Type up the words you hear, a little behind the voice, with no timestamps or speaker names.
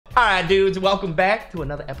All right, dudes, welcome back to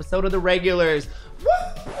another episode of The Regulars. Woo!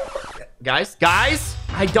 Guys,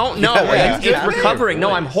 I don't know. It's recovering.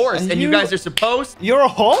 No, I'm hoarse, and you guys are supposed. You're a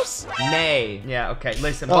horse? Nay. Yeah, okay.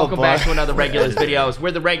 Listen, welcome back to another Regulars videos.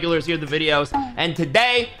 We're the Regulars, you're the videos, and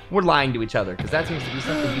today we're lying to each other because that seems to be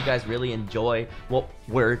something you guys really enjoy what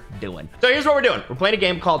we're doing. So here's what we're doing. We're playing a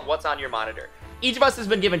game called What's on Your Monitor. Each of us has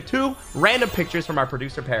been given 2 random pictures from our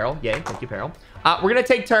producer, Peril. Yay, thank you, Peril. We're going to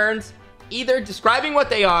take turns either describing what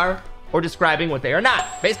they are or describing what they are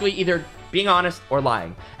not. Basically, either being honest or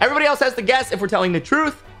lying. Everybody else has to guess if we're telling the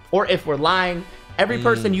truth or if we're lying. Every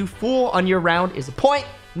person you fool on your round is a point.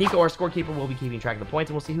 Nico, our scorekeeper, will be keeping track of the points,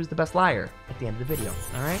 and we'll see who's the best liar at the end of the video.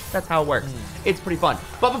 All right? That's how it works. It's pretty fun.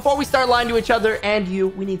 But before we start lying to each other and you,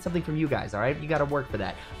 we need something from you guys, all right? You got to work for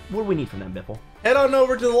that. What do we need from them, Biffle? Head on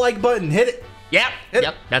over to the like button. Hit it. Yep.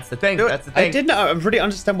 That's the thing. That's the thing. I didn't really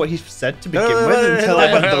understand what he said to begin with until I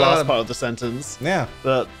heard the last part of the sentence. Yeah.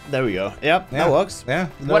 But there we go. Yep, that works. Yeah.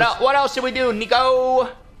 What else should we do, Nico?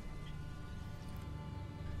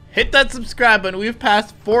 Hit that subscribe button. We've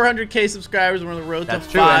passed 400k subscribers. We're on the road to 500K.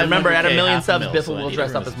 That's true. And remember, at 1 million subs, so Biffle will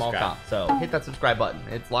dress up as Mall Cop. So hit that subscribe button.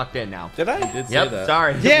 It's locked in now. Did I? You did say that.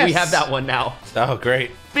 Sorry. Yes. We have that one now. Oh,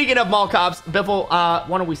 great. Speaking of Mall Cops, Biffle,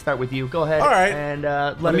 why don't we start with you? Go ahead. All right. And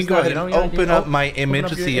let me go ahead and open up my image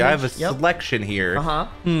to see. I have a selection here. Uh-huh.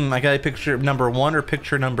 I got a picture number 1 or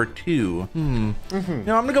picture number 2. No, I'm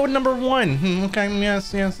gonna go with number 1. Okay.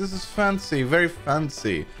 Yes. This is fancy. Very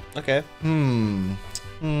fancy. Okay.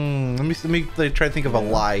 Let me try to think of a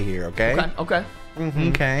lie here. Okay. Okay.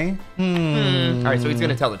 Okay. All right, so he's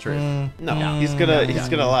gonna tell the truth. No, he's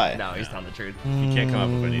gonna lie. No, he's telling the truth. You can't come up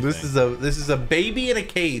with anything. This is a baby in a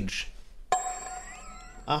cage.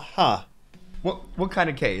 What kind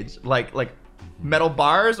of cage? Like metal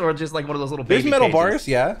bars or just like one of those little baby There's metal cages? bars,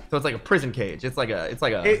 yeah. So it's like a prison cage. It's like a. Is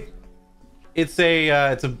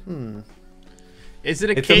it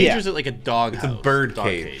a cage or is it like a dog house? It's a bird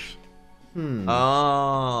cage.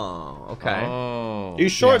 Oh, okay. Oh. Are you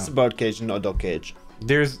sure it's a bird cage and not a dog cage?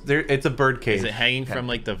 It's a bird cage. Is it hanging from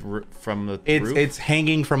like the roof? It's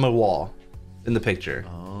hanging from a wall in the picture.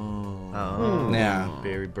 Oh. Yeah.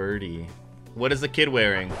 Very birdie. What is the kid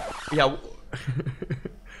wearing? Yeah.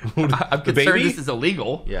 I'm concerned baby? this is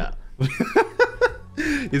illegal. Yeah.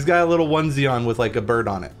 He's got a little onesie on with like a bird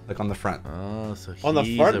on it, like on the front. Oh, so On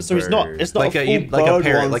the front, so it's not like a full a bird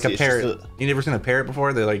parrot, onesie, like a it's parrot. just You never seen a parrot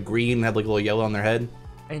before? They're like green, and have like a little yellow on their head.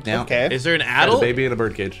 No. Okay. Is there an There's a adult? baby in a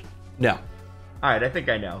bird cage. No. All right, I think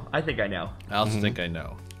I know. I also think I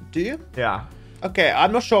know. Do you? Yeah. Okay,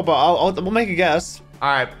 I'm not sure, but we'll make a guess. All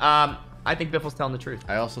right. I think Biffle's telling the truth.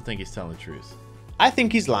 I also think he's telling the truth. I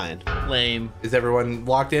think he's lying. Lame. Is everyone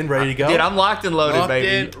locked in, ready to go? Dude, I'm locked and loaded, Locked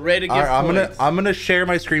baby. in, ready to give All right, points. I'm gonna share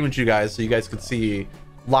my screen with you guys so you guys can see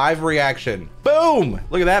live reaction. Boom!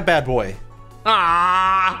 Look at that bad boy.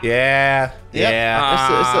 Ah. Yeah.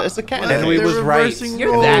 Yeah. It's a cat. Henwy was right.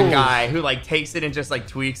 You're that guy who like takes it and just like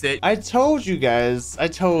tweaks it. I told you guys. I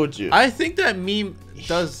told you. I think that meme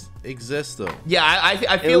does exist though. Yeah,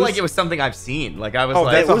 I feel like it was something I've seen. Like I was Oh,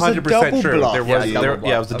 like, that's it was a 100% double true. bluff. There was, Yeah, double yeah,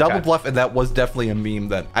 bluff. it was a double Okay. bluff, and that was definitely a meme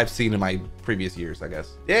that I've seen in my previous years, I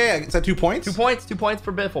guess. Yeah, is that 2 points? 2 points. 2 points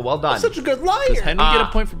for Biffle. Well done. Such a good liar. Does Henry get a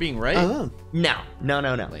point for being right? Oh. No.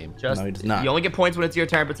 Lame. Just No, he does not. you only get points when it's your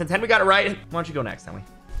turn. But since Henry got it right, why don't you go next, Henry?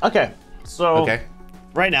 Okay, so Okay.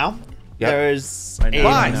 right now Yep. there's Right now, a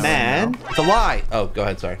right now, man. It's a lie. Oh, go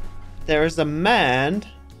ahead. Sorry. There is a man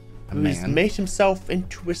who's man? made himself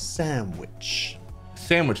into a sandwich.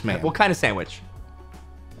 Sandwich man. What kind of sandwich?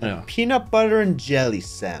 Yeah. Peanut butter and jelly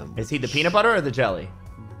sandwich. Is he the peanut butter or the jelly?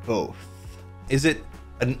 Both. Is it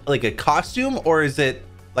like a costume, or is it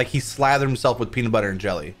like he slathered himself with peanut butter and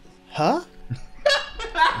jelly? Huh?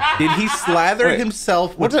 Did he slather Wait,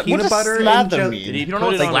 himself with what peanut does butter and slather jelly? mean? Did he You don't know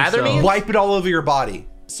put what it on slather himself? means? Wipe it all over your body.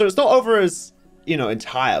 So it's not over his,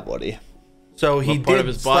 entire body. So he What part of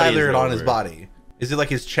did his body slather is it on over? his body. Is it like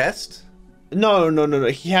his chest? No.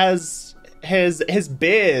 He has his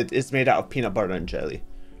beard is made out of peanut butter and jelly.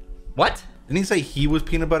 What? Didn't he say he was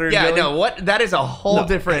peanut butter and Yeah, jelly? no. What? That is a whole No.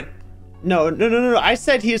 different. No. I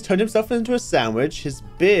said he has turned himself into a sandwich. His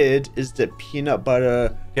beard is the peanut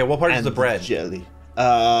butter Yeah, what part is and the bread? jelly.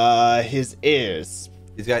 His ears.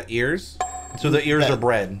 He's got ears? So the ears are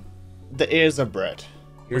bread. The ears are bread.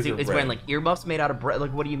 Ears Is are he bread. wearing like earmuffs made out of bread?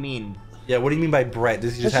 Like, what do you mean? Yeah, what do you mean by bread?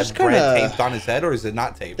 Does he just It's have just bread kinda- taped on his head, or is it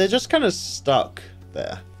not taped? They're just kind of stuck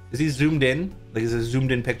there. Is he zoomed in? Like, is it a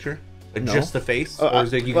zoomed in picture? Like No. just the face? Or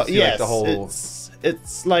is it you can well, see yes, like the whole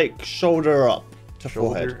It's like shoulder up to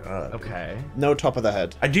forehead. shoulder? Okay. No top of the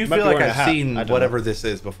head. I do Might feel be like wearing a I've hat. seen I don't whatever know. this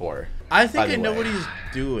is before. I think By I the know way. what he's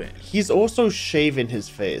doing. He's also shaving his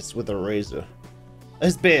face with a razor.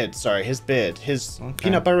 His beard, sorry, his beard. His Okay.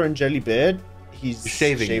 peanut butter and jelly beard, he's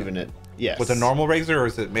Shaving it. Yes. With a normal razor, or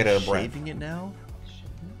is it made out of bread? Shaving it now?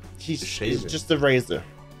 He's shave it. just a razor.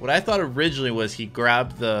 What I thought originally was he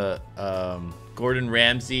grabbed the Gordon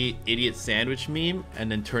Ramsay idiot sandwich meme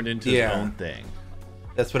and then turned it into his own thing.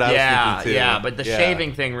 That's what I was thinking too. Yeah, but the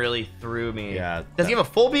shaving thing really threw me. Yeah. Does he have a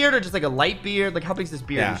full beard or just like a light beard? Like how big's this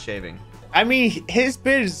beard Yeah. he's shaving? I mean, his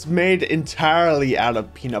beard is made entirely out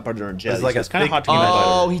of peanut butter and jelly. It's like so a it's kind of thick hard to peanut imagine. butter.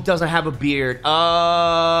 Oh, he doesn't have a beard.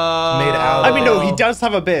 Oh. Made out I of- mean, no, he does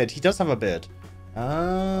have a beard. He does have a beard.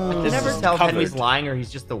 Oh. I can This never is tell if covered. Henry's lying or he's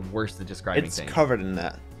just the worst at describing It's things. covered in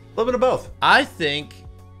that. A little bit of both. I think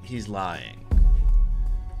he's lying.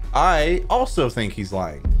 I also think he's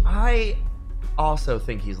lying. I also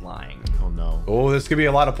think he's lying. Oh no. Oh, this could be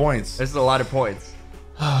a lot of points. This is a lot of points.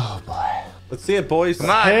 Oh boy. Let's see it, boys. Come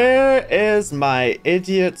on. Here is my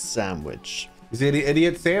idiot sandwich. Is the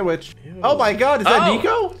idiot sandwich? Oh my God, is that Oh.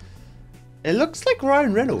 Nico? It looks like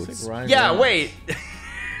Ryan Reynolds. It's like Ryan Yeah, Reynolds. wait.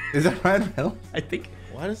 Is that Ryan Reynolds? I think.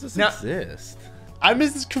 Why does this Now- exist? I'm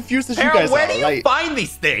as confused as you Harold, guys where are. do you Like, find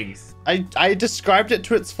these things? I described it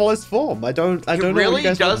to its fullest form. I don't It know what really you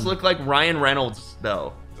guys does want. look like Ryan Reynolds,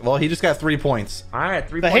 though. Well, he just got 3 points. All right,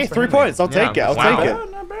 3 But points. hey, for 3 Henry. points. I'll take it. I'll Wow. take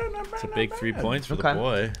it. It's a big 3 points for Okay. the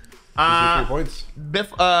boy. 3 points.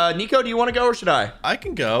 Biff, Nico, do you want to go or should I? I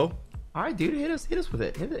can go. All right, dude, hit us with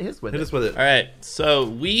it. Hit us with Hit it. us with it. All right. So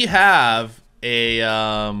we have a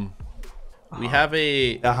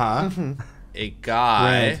a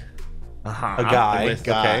guy Uh-huh. A guy. with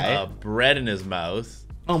Okay. bread in his mouth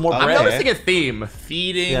Oh, more I'm bread. noticing a theme.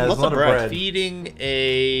 feeding Yeah, there's a lot of bread. feeding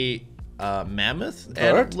a mammoth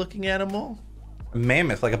Bird? looking animal. A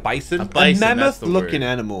mammoth, like a bison. A bison, A that's mammoth the looking word.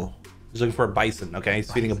 animal. He's looking for a bison. Okay,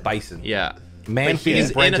 he's feeding a bison. Yeah. Man But feeding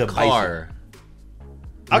he's bread in to a a bison. car.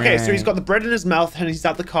 Okay, so he's Right. got the bread in his mouth and he's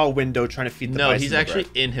out the car window trying to feed the No, bison he's the actually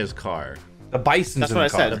bread. in his car. The bison's That's in what I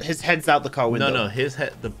the car. said. His head's out the car window. No, his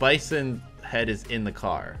head. The bison head is in the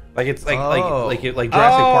car. Like it's like Oh. like Jurassic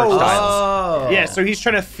Park Oh. style. Oh. Yeah, so he's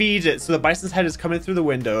trying to feed it. So the bison's head is coming through the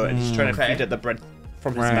window and he's trying to Okay. feed it the bread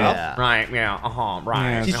from his Right. mouth. Yeah. Right, yeah,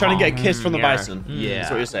 right. Yeah. He's trying to get a kiss from the yeah. bison. Yeah. That's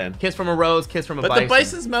what you're saying. Kiss from a rose, kiss from a But bison. the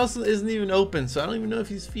bison's mouth isn't even open, so I don't even know if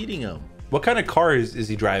he's feeding him. What kind of car is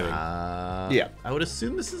he driving? Yeah. I would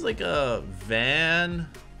assume this is like a van.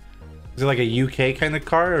 Is it like a UK kind of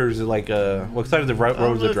car, or is it like a what side of the I don't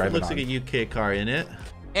road is know it if it driving looks on? like a UK car in it.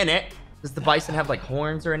 In it, does the bison have like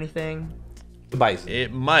horns or anything? The bison.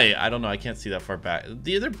 It might. I don't know. I can't see that far back.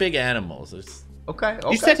 They're big animals. There's, Okay.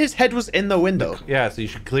 You said his head was in the window. Yeah, so you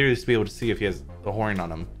should clearly be able to see if he has a horn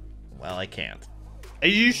on him. well, I can't. Are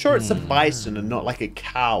you sure it's a bison and not like a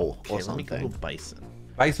cow or Okay, let me Google something? bison.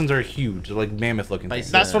 Bisons are huge, they're like mammoth-looking things.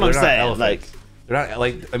 Bison. That's what They're I'm not saying. elephants. Like, they're not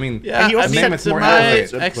like I mean. Yeah, he I also mean, said to more my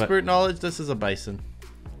elephants, but- expert knowledge, this is a bison.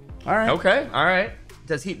 All right. Okay. All right.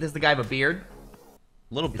 Does the guy have a beard?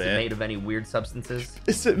 A little Is bit. it made of any weird substances?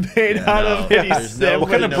 is it made out no, of any there's no What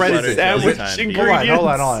kind of peanut bread is butter it? sandwich this time, ingredients?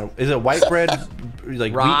 Hold on. Is it white bread?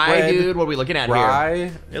 Like Rye, wheat bread? dude. What are we looking at here?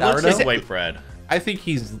 Rye? It looks Sourdough? like white bread. I think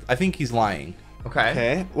he's lying. Okay.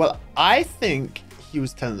 Okay. Well, I think he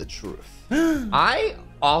was telling the truth. I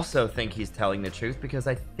also think he's telling the truth because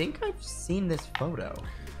I think I've seen this photo.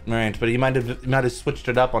 Right, but he might have switched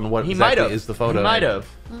it up on what He might exactly have. is the photo. He might have.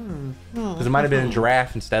 Because it might have been a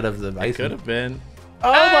giraffe instead of the bison. Could have been.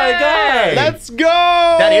 Oh my god! Let's go!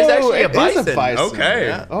 That is actually a It is bison. Okay.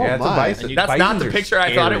 Yeah. Oh Yeah, it's a my. bison. And you- That's not Bisons the are picture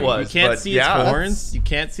I thought it scary. was. You can't but see yeah, its that's- horns. You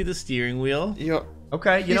can't see the steering wheel. You're,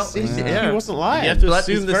 Okay, you know, he wasn't lying. You have to But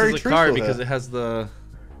assume he's this very is a car truthful because there. it has the.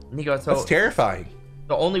 Nico, so That's terrifying.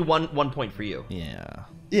 only one point for you. Yeah.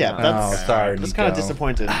 Yeah, that's Oh, sorry, that's kind of Nico.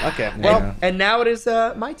 disappointing. Okay. Well, Well, And now it is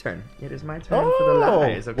my turn. It is my turn for the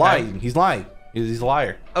lies. Okay. lying. He's lying. He's a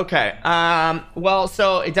liar. Okay. Well,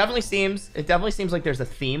 so it definitely seems like there's a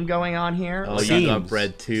theme going on here. Oh, Seems. you got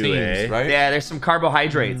bread too, Seems, eh? right? Yeah, there's some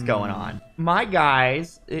carbohydrates going on. My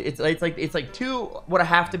guys, it's like two what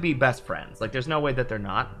have to be best friends. Like there's no way that they're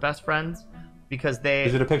not best friends because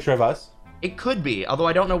Is it a picture of us? it could be. Although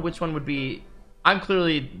I don't know which one would be. I'm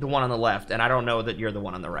clearly the one on the left, and I don't know that you're the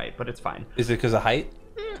one on the right, but it's fine. Is it because of height?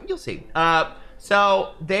 You'll see.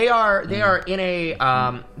 So they are in a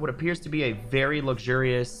what appears to be a very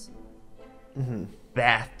luxurious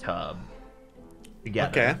bathtub together.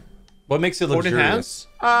 okay. What makes it Holding luxurious?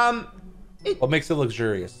 hands? What makes it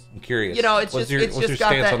luxurious? I'm curious. You know, it's what's just- your, it's what's just your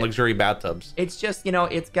got stance that- on luxury bathtubs? It's just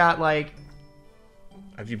it's got like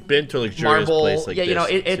Have you been to a luxurious marble. place like yeah, you know,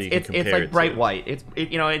 this? it's so you can it's compare like it bright to? white.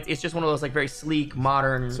 It's just one of those like very sleek,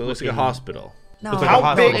 modern. So it looks like a looking- hospital. No, Looks like a How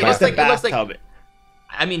hospital big it is looks the like it looks like. bathtub?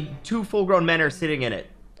 I mean, two full-grown men are sitting in it.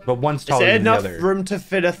 but one's Is taller there than the enough other. room to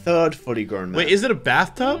fit a third fully grown man? Wait, is it a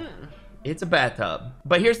bathtub? It's a bathtub.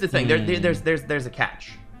 But here's the thing. There's a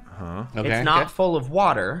catch. Okay. It's not full of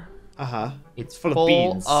water. It's Full full of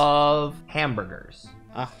beans. of hamburgers.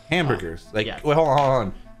 Hamburgers. Like, Yes. wait, hold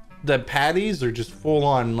on. The patties are just full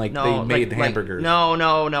on, like, they made hamburgers.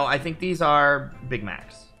 No. I think these are Big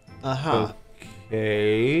Macs.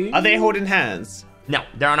 Okay. Are they holding hands? No,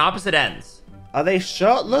 they're on opposite ends. Are they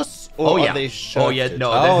shirtless or Oh, yeah. are they shirted? Oh, yeah,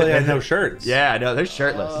 no. Oh, they have no shirts. Yeah, no, they're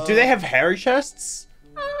shirtless. Do they have hairy chests?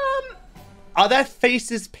 Are their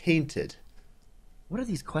faces painted? What are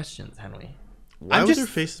these questions, Henry? Why would their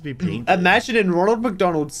faces be painted? Imagining Ronald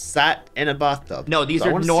McDonald sat in a bathtub. No, these So I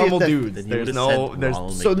are wanna see normal if they're- dudes. Then you There's would've no, said there's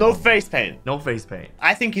Ronald So no McDonald. face paint. no face paint.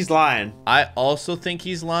 I think he's lying. I also think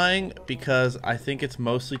he's lying because I think it's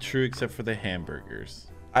mostly true except for the hamburgers.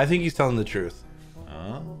 I think he's telling the truth.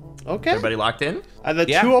 Okay. Everybody locked in? Either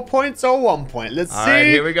Yeah. 2 points or 1 point. Let's All see. right,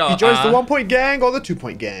 here we go. He joins the 1 point gang or the 2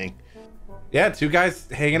 point gang. Yeah, two guys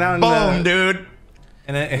hanging out in Boom, the... dude.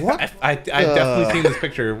 And it, What I've definitely seen this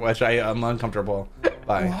picture, which I'm uncomfortable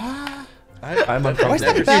by. I'm Why is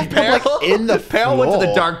uncomfortable. that bathtub like in the Pale went to the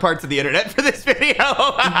floor? dark parts of the internet for this video.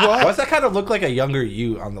 Why does that kind of look like a younger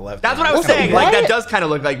you on the left? That's what I was What? saying. Like, that What? does kind of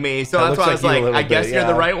look like me. So That that's looks why I was like you a like, little I guess bit, you're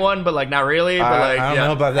the yeah. right one, but like not really. But like, I don't yeah.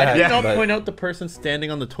 know about that. Did not but- point out the person standing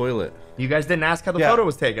on the toilet. You guys didn't ask how the Yeah. photo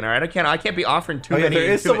was taken. All right, I can't be offering too Oh, yeah, many. there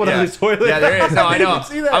is too someone many- on the toilet. Yeah, there is. No, I I know. didn't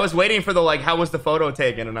see that. I was waiting for the like, how was the photo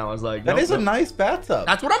taken, and I was like, That nope, is a nope. nice bathtub.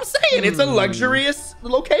 That's what I'm saying. It's a luxurious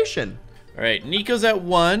location. All right, Nico's at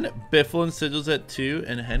 1, Biffle and Sigils at 2,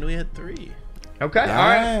 and Henwy at 3. Okay. All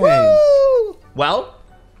right. Nice. Well,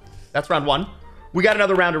 that's round 1. We got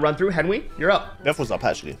another round to run through. Henwy, you're up. Biffle's up,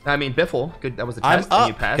 actually. I mean, Biffle. Good. That was a I'm test. and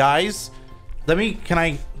you up, passed. guys.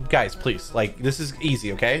 Guys, please. Like, this is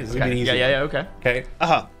easy, okay? This is gonna Okay. be easy. Yeah. Okay. Okay.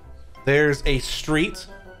 Uh-huh. There's a street,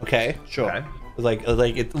 okay? Sure. Okay. Like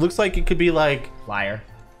it looks like it could be like Liar.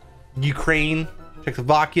 Ukraine,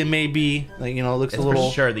 Czechoslovakia, maybe. Like, you know, it looks It's a little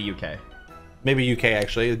for sure the UK. maybe UK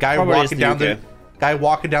actually. The guy Probably is walking the down UK. guy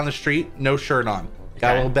walking down the street, no shirt on.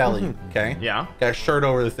 Got a little belly, okay? Yeah. Got a shirt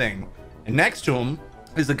over the thing. And next to him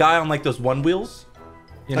is the guy on like those one wheels,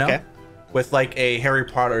 you know? Okay. With like a Harry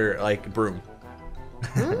Potter like broom.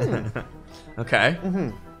 Okay.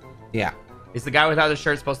 Yeah. Is the guy without his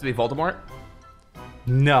shirt supposed to be Voldemort?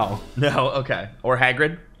 No. No. Okay. Or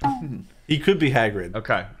Hagrid? He could be Hagrid.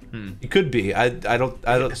 Okay. He could be. I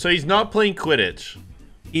don't So he's not playing Quidditch.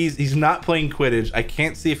 he's not playing Quidditch. I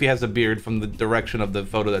can't see if he has a beard from the direction of the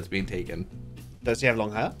photo that's being taken. Does he have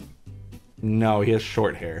long hair? No, he has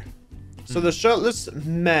short hair. So the shirtless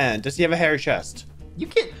man, does he have a hairy chest? You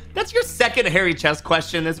can't. That's your second hairy chest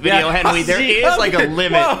question in this video, Yeah. Henwy. There See, is like a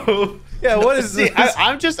limit. Whoa. Yeah, what is See, this?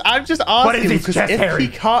 I'm just asking his because chest if hairy? he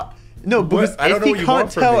can't, no, because I don't if know he what you can't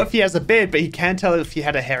want from tell me. if he has a beard, but he can tell if he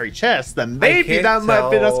had a hairy chest, then maybe can't that might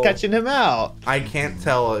have been us tell. catching him out. I can't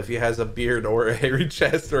tell if he has a beard or a hairy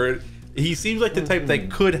chest or he seems like the type that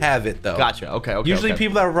could have it though. Gotcha. Okay. Okay. Usually okay.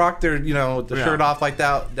 people that rock their, you know, the Yeah. shirt off like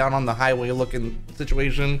that down on the highway looking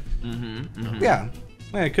situation. Yeah.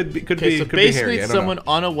 Yeah, it could be could Okay, be so could be hairy. basically I it's don't someone know.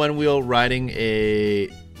 on a one wheel riding a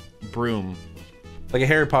broom. Like a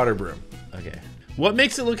Harry Potter broom. Okay. What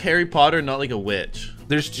makes it look Harry Potter, not like a witch?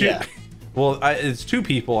 There's two. Yeah. Well, it's two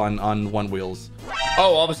people on one wheels.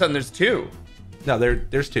 Oh, all of a sudden there's two. No,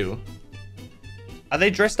 there's two. Are they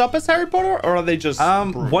dressed up as Harry Potter, or are they just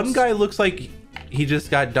brooms? One guy looks like he just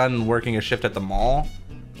got done working a shift at the mall,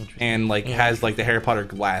 and like has like the Harry Potter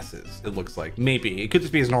glasses. It looks like maybe it could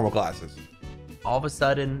just be his normal glasses. All of a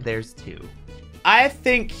sudden there's two. I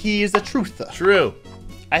think he is a truther. True.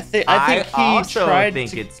 I think he also tried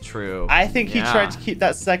think to, it's true. I think he Yeah. tried to keep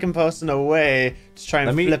that second person away to try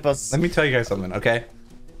and flip us. Let me tell you guys something, okay?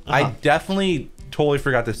 I definitely totally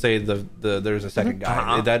forgot to say there's a second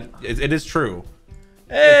guy. It is true.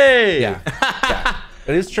 Hey! Yeah. Yeah.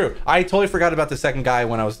 It is true. I totally forgot about the second guy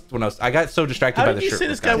when I got so distracted How by did the you shirt. say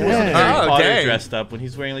this guy guy. wasn't Yeah. Harry Oh, Potter dang. dressed up when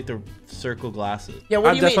he's wearing like the circle glasses? Yeah,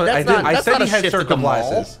 what do you That's mean? what I That's did. not, I that's said not he a had shift at circle the mall.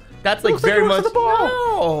 glasses. That's like Looks like very he much. works at the mall.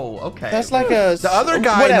 No, okay. That's like a. The other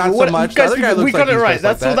guy, not so much. The Guys, other guy we looks got like it he's right. dressed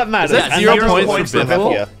like That's all that. that matters. Is that And 0 zero points for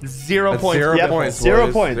Biffle? Yeah. 0 That's points. 0 Yep. points. 0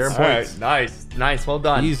 boys. points. 0 All points. Nice. Well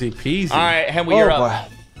done. Easy peasy. All right, Henwy, you're up.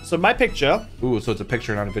 boy. So my picture, Ooh, so it's a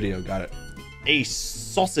picture, not a video. Got it. a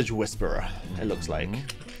sausage whisperer. It looks like.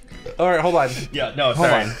 All right, hold on. Yeah, no, Hold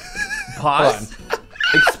sorry. on. Pause.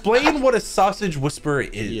 Explain what a sausage whisperer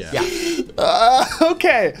is. Yeah.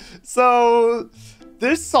 Okay, so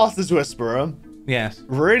this sausage whisperer Yes.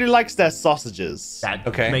 really likes their sausages. That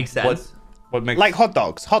Okay. makes sense. What makes Like hot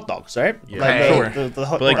dogs, right? Yeah. Like Sure. the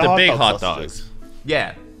But like the big hot sausages. dogs.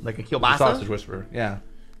 Yeah, like a the kielbasa. sausage whisperer? Yeah.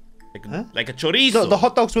 Like a chorizo. The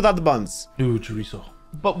hot dogs without the buns. Ooh, chorizo.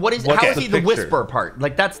 But how is the he the picture? whisper part?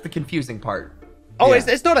 Like, that's the confusing part. Oh, Yeah.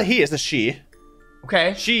 it's not a he, it's a she.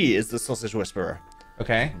 Okay. She is the sausage whisperer.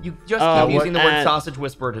 Okay. You just keep using the word sausage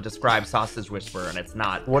whisperer to describe sausage whisperer, and it's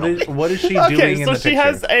not. What is she doing Okay, in so the she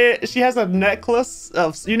picture? has a necklace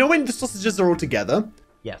of, you know, when the sausages are all together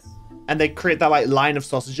Yes. and they create that like line of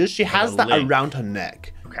sausages. She has a that link. around her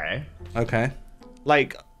neck, Okay. Okay.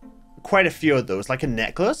 like quite a few of those, like a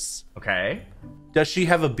necklace. Okay. Does she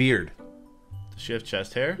have a beard? Does she have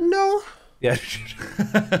chest hair? No, Yeah.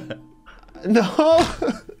 no.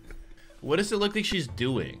 What does it look like she's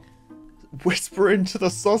doing? Whisper into the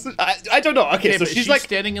sausage. I don't know. Okay, so but she's is like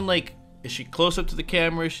standing in like. Is she close up to the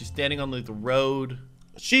camera? Is she standing on like the road?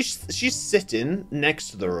 she's sitting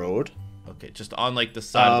next to the road. Okay, just on like the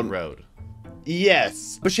side of the road.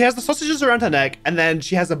 Yes, but she has the sausages around her neck, and then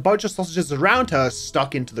she has a bunch of sausages around her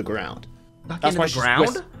stuck into the ground. Stuck That's into why the she's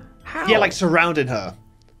ground? How? Yeah, like surrounding her.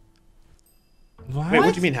 What? Wait, what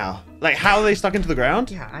do you mean how? Like how are they stuck into the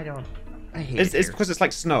ground? Yeah, I hate It's it. because it's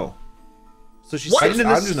like snow. So she's What? sitting in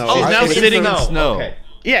the I'm just- snow. She's I now think it's sitting in snow. snow. Okay.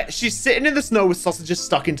 Yeah, she's sitting in the snow with sausages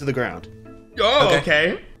stuck into the ground. Oh,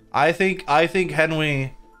 okay. I think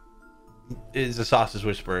Henwy is a sausage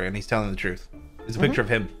whisperer, and he's telling the truth. It's a picture of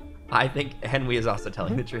him. I think Henwy is also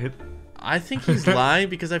telling the truth. I think he's lying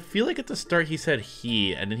because I feel like at the start he said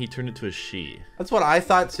he and then he turned it to a she. That's what I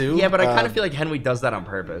thought too. Yeah, but I kind of feel like Henwy does that on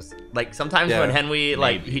purpose. Like sometimes Yeah, when Henwy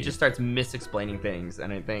like maybe. he just starts mis-explaining things,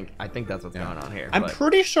 and I think that's what's going on here. I'm but-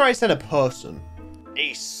 pretty sure I said a person.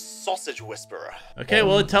 A sausage whisperer. Okay,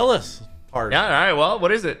 well tell us. hard. Yeah. All right. Well,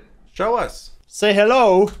 what is it? Show us. Say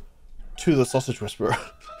hello to the sausage whisperer.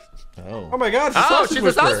 Oh Oh. my God! It's a Oh, sausage she's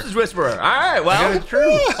whisperer. a sausage whisperer. All right. Yeah, Well, it's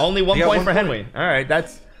true. only one You got point for one Henwy. All right.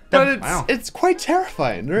 That's. But it's Wow. it's quite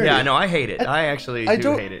terrifying, really. Yeah, no, I hate it. I actually I do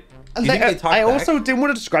don't- hate it. And You think like, they talk I back? also didn't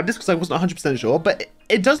want to describe this because I wasn't 100% sure, but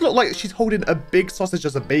it does look like she's holding a big sausage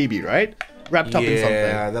as a baby, right? Wrapped up in something.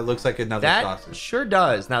 Yeah, that looks like another That sausage. sure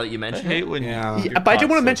does. Now that you I mention hate it. when Yeah. Yeah, your but I didn't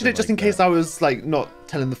want to thoughts mention it something just in like case that. I was like not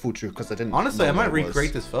telling the full truth because I didn't. Honestly, I know might what it was.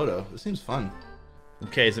 recreate this photo. It seems fun.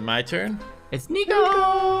 Okay, is it my turn? It's Nico.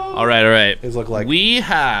 All right. His look like We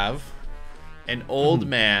have an old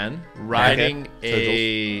man riding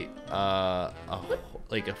Okay.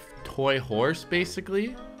 like a toy horse,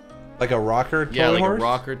 basically. like a rocker. Yeah, toy like horse? a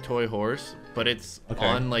rocker toy horse, but it's Okay.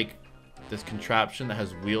 on like this contraption that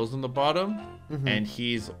has wheels on the bottom, and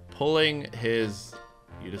he's pulling his,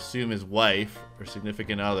 you'd assume his wife or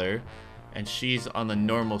significant other, and she's on the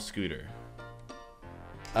normal scooter.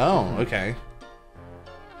 Oh, okay.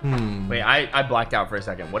 Wait, I blacked out for a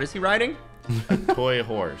second. What is he riding? Toy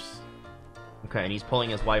horse. Okay, and he's pulling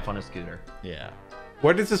his wife on a scooter. Yeah.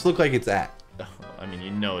 Where does this look like it's at? I mean,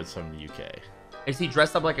 you know it's from the UK. Is he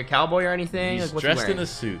dressed up like a cowboy or anything? He's Like, what's dressed he in wearing? a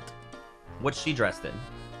suit. What's she dressed in?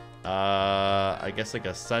 I guess like a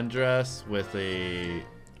sundress with a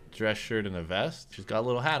dress shirt and a vest. She's got a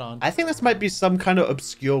little hat on. I think this might be some kind of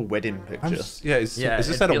obscure wedding picture. Yeah, is Yeah, this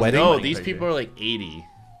it at a feels- wedding? No, wedding these picture. people are like 80,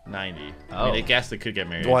 90. I Oh. mean, I guess they could get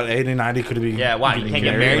married. What, 80, 90 could it be? Yeah, why? You be can't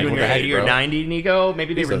get married Like, when what you're the heck, 80 or bro? 90, Nico?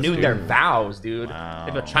 Maybe they Jesus, renewed their dude. vows, dude. Wow.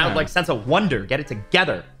 They have a childlike sense of wonder. Get it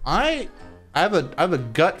together. I have a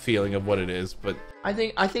gut feeling of what it is, but I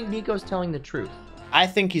think Nico's telling the truth. I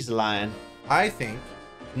think he's lying. I think,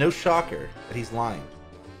 no shocker, that he's lying.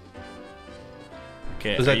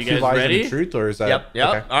 Okay, Is are that you two guys lies ready? and the truth, or is that? Yep.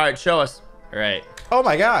 Okay. All right, show us. All right. Oh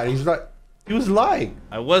my God, he was lying.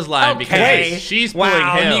 I was lying because she's pulling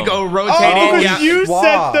wow, him. Nico Oh, rotated. because yeah. you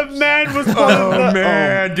Swapped. said the man was one of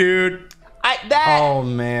the... dude. Oh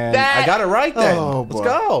man, I got it right then. Oh, Let's boy.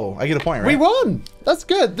 go. I get a point, right? We won. That's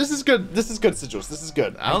good. This is good. This is good, Sigils. This is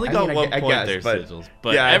good. I only I got mean, one I point guess, there, but- Sigils.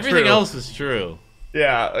 But yeah, everything true. else is true.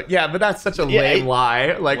 Yeah, but that's such a Yeah, lame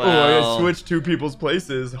lie. Like, oh, Well- I switched two people's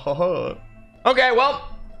places. Haha. Okay,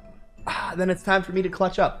 well, then it's time for me to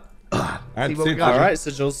clutch up. See what we got. All right,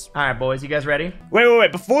 Sigils. All right, boys, you guys ready?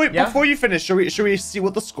 Wait. Before Yeah? before you finish, should we see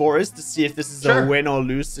what the score is to see if this is Sure. a win or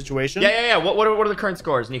lose situation? Yeah. What are the current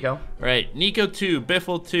scores, Nico? All right, Nico 2,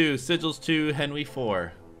 Biffle 2, Sigils 2, Henwy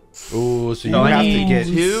 4. Ooh, so you So I have to need get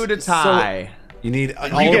two to tie. You need all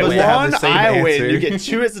You of get us to have one, the same I answer. win. You get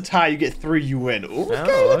two as a tie. You get three, you win. Okay,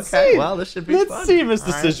 Oh, let's okay. see. Well, this should be Let's fun. see, Mr.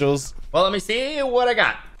 All right. Sigils. Well, let me see what I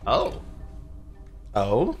got. Oh,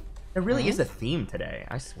 Oh, there really is a theme today.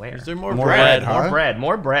 I swear. Is there more, More bread? bread, huh?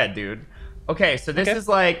 More bread, dude. Okay, so this is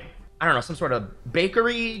like, I don't know, some sort of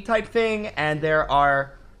bakery type thing, and there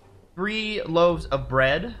are 3 loaves of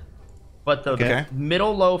bread, but the Okay.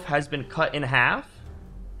 middle loaf has been cut in half,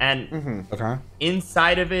 and okay.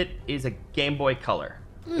 inside of it is a Game Boy Color.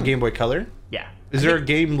 Game Boy Color? Yeah. Is there a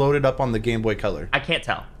game loaded up on the Game Boy Color? I can't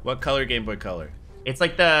tell. What color Game Boy Color? It's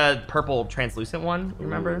like the purple translucent one. You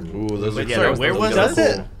remember? Ooh, those are Yeah, Sorry, those- where those was are Does cool.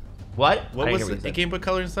 it? What? What I was didn't hear the you Game Boy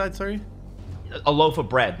Color inside? Sorry. said. A loaf of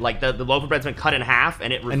bread. Like the loaf of bread's been cut in half,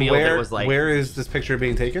 and it And revealed where, it was like. where is this picture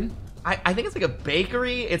being taken? I think it's like a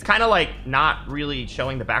bakery. It's kind of like not really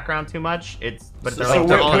showing the background too much. But they're So like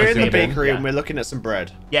they're we're, on we're a in the table. bakery Yeah. and we're looking at some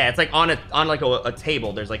bread. Yeah, it's like on a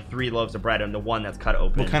table. There's like 3 loaves of bread and the one that's cut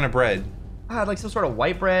open. What kind of bread? Like some sort of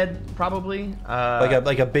white bread, probably.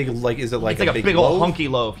 Like a big is it like it's like a big old loaf? hunky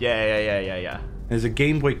loaf. Yeah. There's a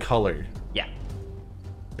Game Boy Color. Yeah.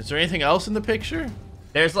 Is there anything else in the picture?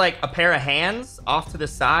 There's like a pair of hands off to the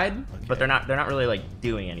side, but they're not really like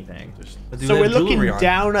doing anything. Do So they we're have jewelry looking on?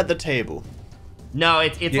 down at the table. No,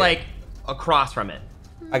 it's Yeah. like across from it.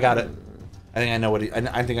 I got it. I think I know what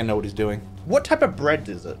I think I know what he's doing. What type of bread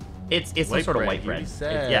is it? It's some White sort of bread, white you bread.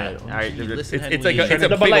 said. Yeah. Oh, All right. gee, It's listen, like Henwy. it's a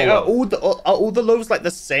No, but big like, old loaf. are all the loaves like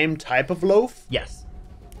the same type of loaf? Yes.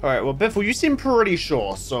 All right. Well, Biffle, you seem pretty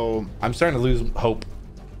sure, so I'm starting to lose hope.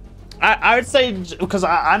 I would say because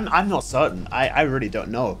I'm not certain. I really don't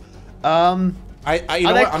know. You know Are there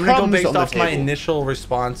what? I'm gonna go crumbs based on the off my table? initial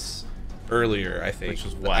response earlier. I think. Which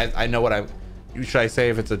was what? I know what I. Should I say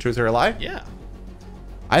if it's a truth or a lie? Yeah.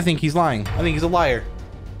 I think he's lying. I think he's a liar.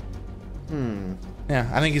 Yeah,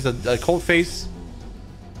 I think he's a cold face,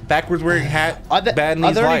 backwards wearing hat, Are there, bad are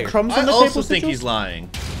knees there any liar. crumbs I on the also table? think Sigils? he's lying.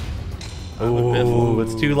 Oh,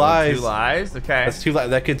 it's 2 lies. 2 lies. Okay. That's 2 lies.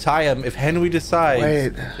 That could tie him if Henwy decides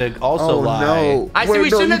Wait. to also Oh lie. no! I see. Wait, We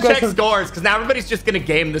no, shouldn't you have guys checked scores because now everybody's just gonna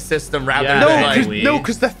game the system rather Yeah. than No, like. Henwy.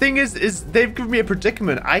 because the thing is they've given me a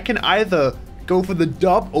predicament. I can either go for the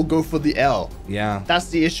dub or go for the L. Yeah, That's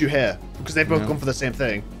the issue here because they've both Yeah. gone for the same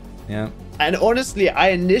thing. yeah. And honestly, I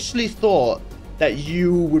initially thought that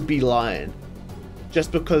you would be lying,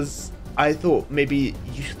 just because I thought maybe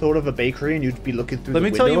you thought of a bakery and you'd be looking through. Let the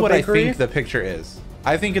me tell you window what of a I bakery. think the picture is.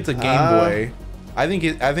 I think it's a Game Boy. I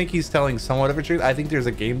think he's telling somewhat of a truth. I think there's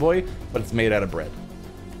a Game Boy, but it's made out of bread.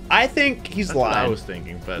 I think he's That's what I lying. was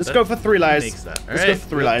thinking, but Let's that go for 3 lies. makes that. Let's All go right, for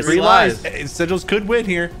 3 we got lies. 3 3 lies. lies. Sigils could win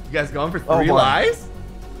here. You guys going for Oh 3 my. lies?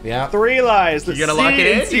 Yeah. 3 lies. Let's You gonna see lock it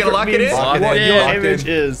in? You secret gonna lock it in? means Lock it what in. your Locked image in.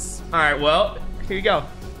 is. All right. Well, here you go.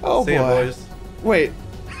 Oh See ya, boy. boys. Wait,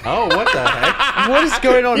 Oh, what the heck? what is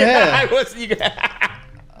going on Yeah, I here? was. You,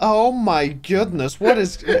 Oh my goodness,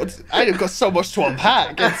 I've got so much to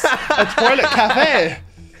unpack. It's a toilet cafe.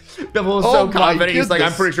 Biffle was Oh so my confident. He's like, I'm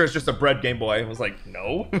goodness. pretty sure it's just a bread Game Boy. I was like,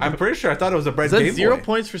 no. I'm pretty sure I thought it was a bread Is that Game 0 Boy.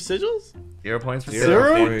 points for Sigils? 0 points for 0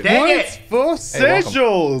 Sigils. points. Dang Points it. for welcome.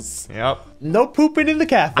 Sigils. Yep. No pooping in the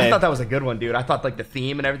cafe. I thought that was a good one, dude. I thought like the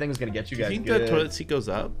theme and everything was gonna get you Do you guys think good. the toilet seat goes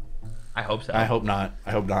up? I hope so. I hope not.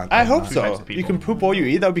 I hope not. I hope types so. of people. You can poop all you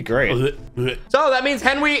eat. That would be great. So that means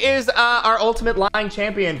Henwy is our ultimate lying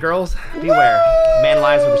champion. Girls, beware. Man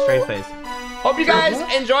lies with a straight face. Hope you guys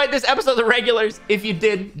enjoyed this episode of The Regulars. If you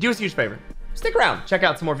did, do us a huge favor. Stick around. Check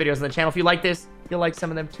out some more videos on the channel. If you like this, you'll like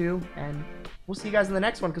some of them too. And we'll see you guys in the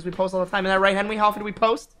next one because we post all the time. Isn't that right, Henwy? How often do we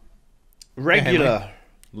post? Regular.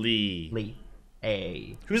 Lee. Lee.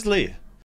 A. Who's Lee?